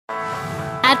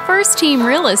First Team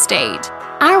Real Estate.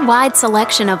 Our wide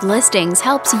selection of listings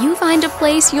helps you find a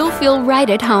place you'll feel right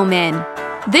at home in.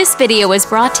 This video is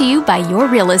brought to you by your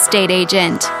real estate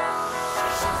agent.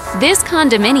 This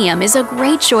condominium is a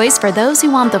great choice for those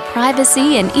who want the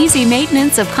privacy and easy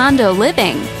maintenance of condo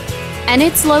living. And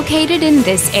it's located in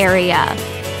this area.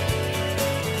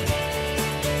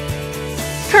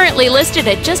 Currently listed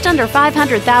at just under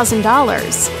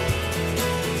 $500,000.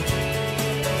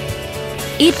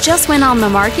 It just went on the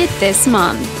market this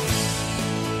month.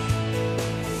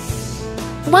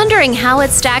 Wondering how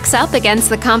it stacks up against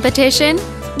the competition?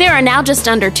 There are now just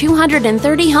under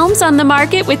 230 homes on the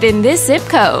market within this zip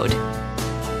code.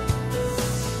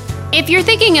 If you're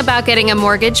thinking about getting a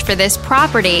mortgage for this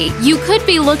property, you could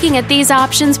be looking at these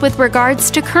options with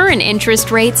regards to current interest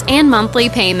rates and monthly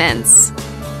payments.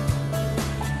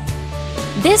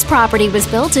 This property was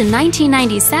built in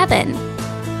 1997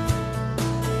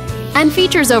 and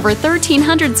features over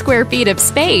 1,300 square feet of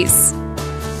space,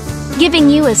 giving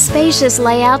you a spacious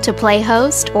layout to play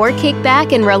host or kick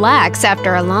back and relax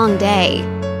after a long day.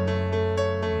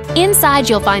 Inside,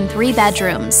 you'll find 3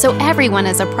 bedrooms, so everyone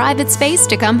has a private space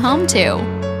to come home to,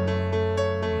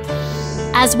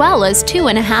 as well as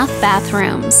 2.5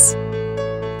 bathrooms.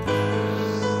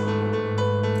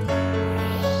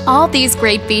 All these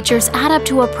great features add up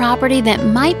to a property that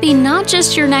might be not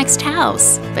just your next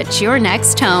house, but your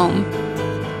next home.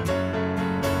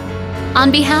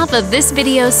 On behalf of this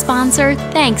video's sponsor,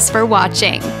 thanks for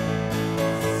watching.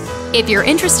 If you're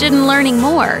interested in learning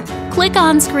more, click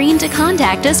on screen to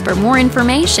contact us for more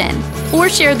information or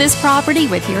share this property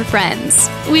with your friends.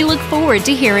 We look forward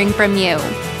to hearing from you.